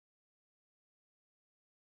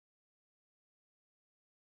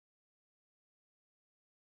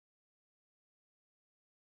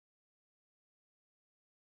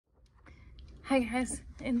Hi guys,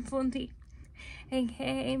 it's Lindsay,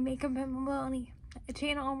 aka Makeup and Mobility, a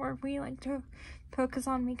channel where we like to focus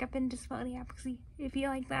on makeup and disability advocacy. If you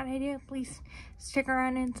like that idea, please stick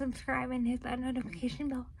around and subscribe and hit that notification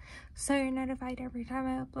bell so you're notified every time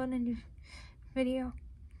I upload a new video.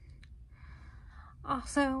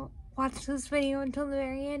 Also, watch this video until the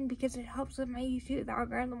very end because it helps with my YouTube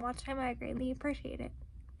algorithm watch time. I greatly appreciate it.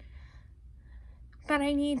 But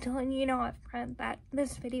I need to let you know up front that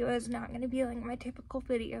this video is not going to be like my typical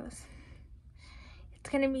videos. It's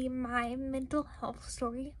going to be my mental health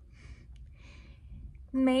story.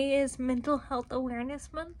 May is Mental Health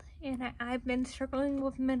Awareness Month, and I've been struggling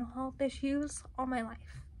with mental health issues all my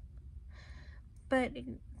life. But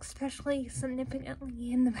especially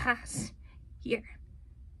significantly in the past year.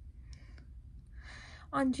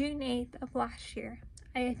 On June 8th of last year,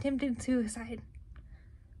 I attempted suicide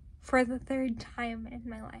for the third time in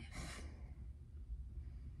my life.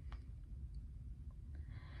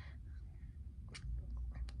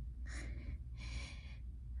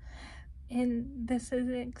 And this is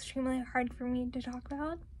extremely hard for me to talk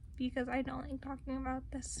about because I don't like talking about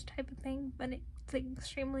this type of thing, but it's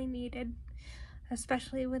extremely needed,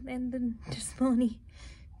 especially within the disability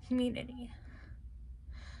community.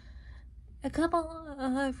 A couple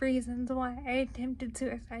of reasons why I attempted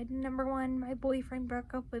suicide. Number one, my boyfriend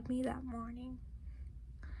broke up with me that morning.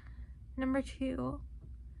 Number two,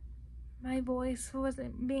 I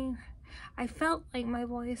felt like my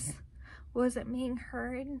voice wasn't being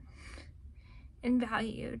heard and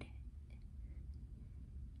valued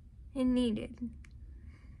and needed.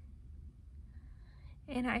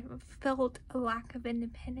 And I felt a lack of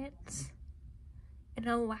independence and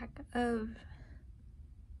a lack of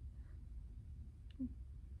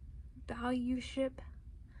valueship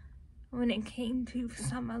when it came to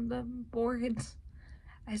some of the boards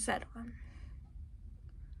I sat on.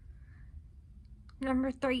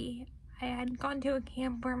 Number three, I had gone to a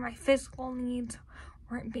camp where my physical needs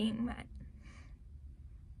weren't being met.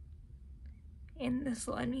 And this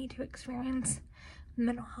led me to experience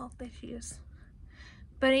mental health issues.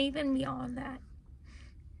 But even beyond that,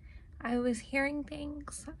 I was hearing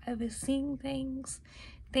things, I was seeing things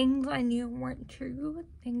I knew weren't true,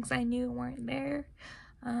 things I knew weren't there.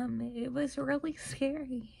 It was really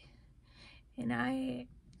scary. And I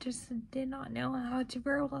just did not know how to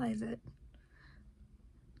verbalize it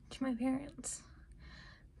to my parents.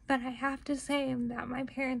 But I have to say that my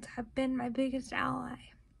parents have been my biggest ally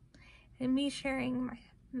in me sharing my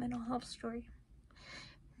mental health story.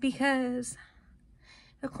 Because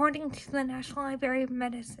according to the National Library of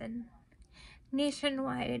Medicine,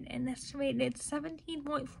 nationwide, an estimated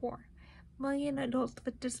 17.4 million adults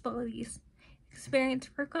with disabilities experience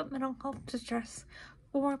frequent mental health distress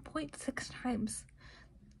 4.6 times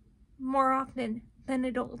more often than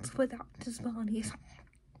adults without disabilities.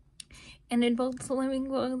 And adults living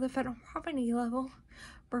below the federal poverty level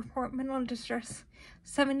report mental distress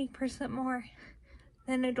 70% more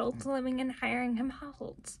than adults living in higher income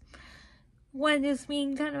households. What is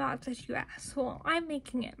being done about this, you ask? Well, I'm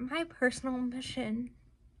making it my personal mission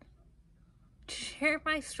to share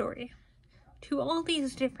my story to all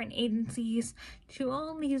these different agencies, to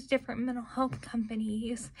all these different mental health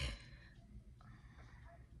companies,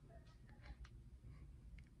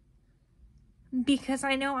 because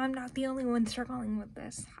I know I'm not the only one struggling with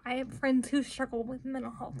this. I have friends who struggle with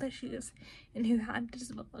mental health issues and who have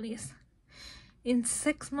disabilities. In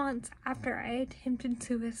 6 months after I attempted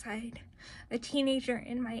suicide, a teenager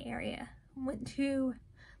in my area went to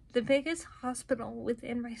the biggest hospital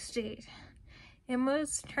within my state and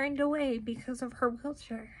was turned away because of her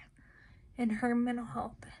wheelchair and her mental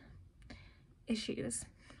health issues.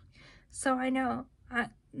 So I know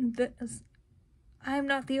I'm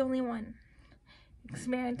not the only one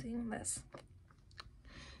experiencing this.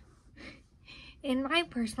 In my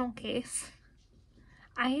personal case,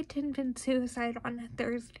 I attempted suicide on a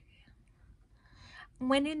Thursday,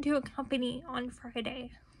 went into a company on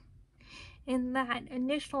Friday, and that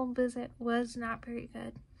initial visit was not very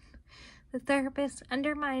good. The therapist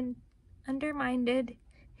undermined and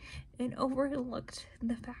overlooked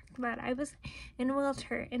the fact that I was in a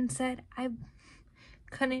wheelchair and said I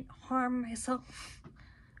couldn't harm myself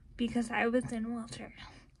because I was in a wheelchair.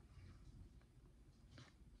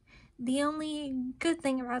 The only good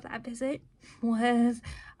thing about that visit was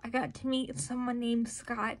I got to meet someone named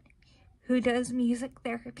Scott who does music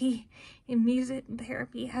therapy, and music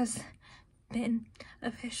therapy has been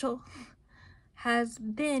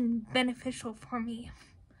beneficial for me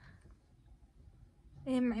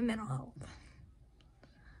in my mental health.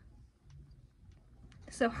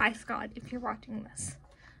 So hi Scott, if you're watching this.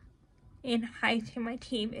 And hi to my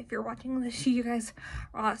team. If you're watching this, you guys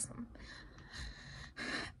are awesome.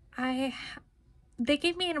 They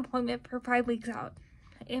gave me an appointment for 5 weeks out.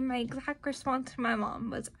 And my exact response to my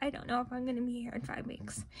mom was, I don't know if I'm going to be here in 5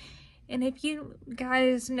 weeks. And if you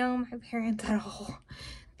guys know my parents at all,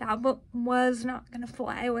 that was not going to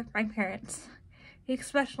fly with my parents.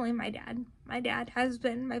 Especially my dad. My dad has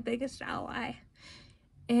been my biggest ally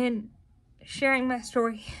in sharing my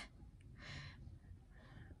story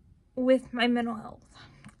with my mental health.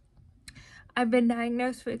 I've been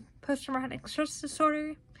diagnosed with post-traumatic stress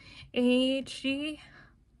disorder, ADHD,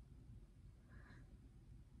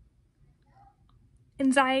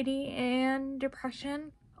 anxiety, and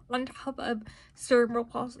depression, on top of cerebral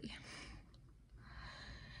palsy.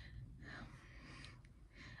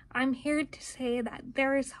 I'm here to say that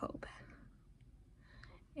there is hope.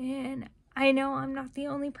 And I know I'm not the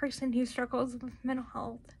only person who struggles with mental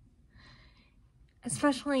health,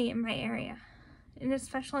 especially in my area, and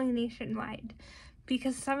especially nationwide,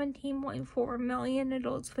 because 17.4 million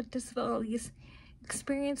adults with disabilities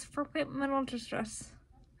experience frequent mental distress,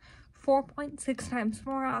 4.6 times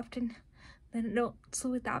more often than adults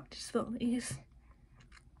without disabilities.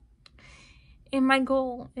 And my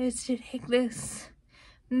goal is to take this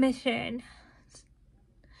mission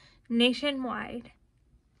nationwide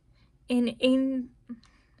and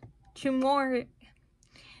into more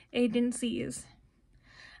agencies.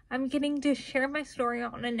 I'm getting to share my story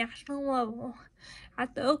on a national level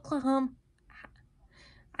at the Oklahoma.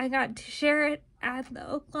 I got to share it at the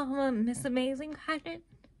Oklahoma Miss Amazing pageant,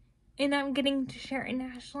 and I'm getting to share it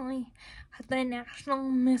nationally at the National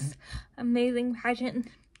Miss Amazing pageant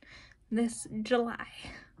this July.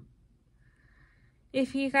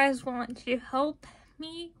 If you guys want to help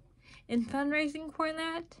me in fundraising for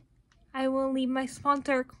that, I will leave my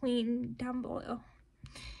sponsor, Queen, down below.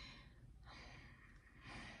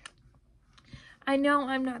 I know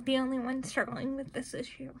I'm not the only one struggling with this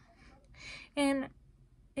issue. And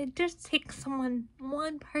it just takes one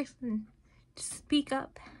person to speak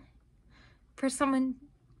up, for someone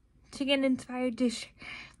to get inspired to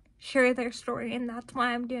share their story. And that's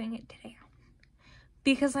why I'm doing it today.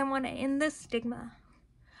 Because I want to end the stigma.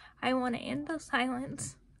 I want to end the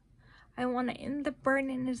silence. I want to end the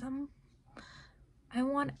burdenism. I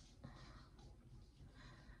want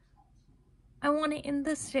to end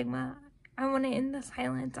the stigma. I want to end the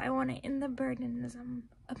silence. I want to end the burdenism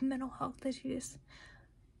of mental health issues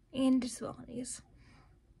and disabilities.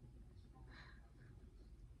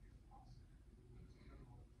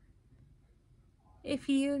 If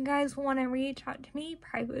you guys want to reach out to me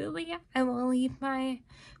privately, I will leave my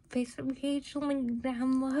Facebook page link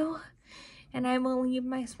down below, and I will leave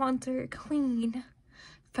my sponsor, Clean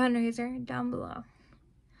fundraiser, down below.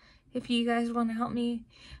 If you guys want to help me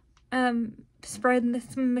spread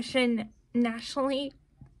this mission nationally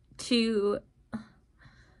to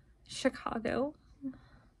Chicago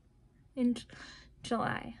in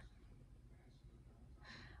July.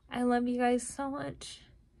 I love you guys so much.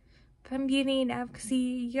 Femme Beauty and Advocacy,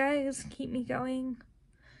 you guys keep me going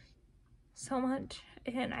so much,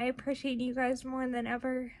 and I appreciate you guys more than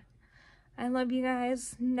ever. I love you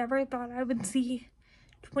guys. Never thought I would see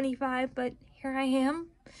 25, but here I am,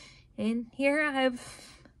 and here I've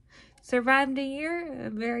survived a year, a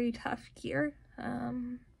very tough year,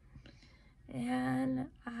 and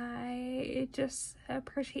I just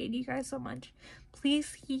appreciate you guys so much.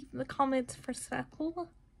 Please keep the comments respectful.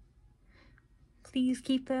 Please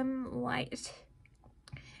keep them light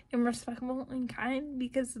and respectful and kind,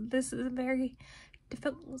 because this is a very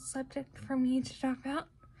difficult subject for me to talk about.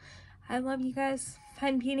 I love you guys.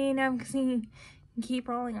 Femme Beauty and Advocacy, and keep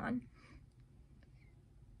rolling on.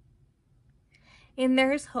 And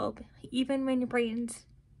there's hope, even when your brain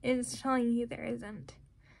is telling you there isn't.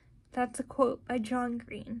 That's a quote by John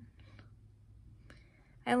Green.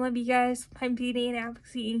 I love you guys. Femme Beauty and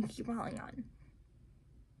Advocacy, and keep rolling on.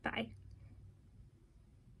 Bye.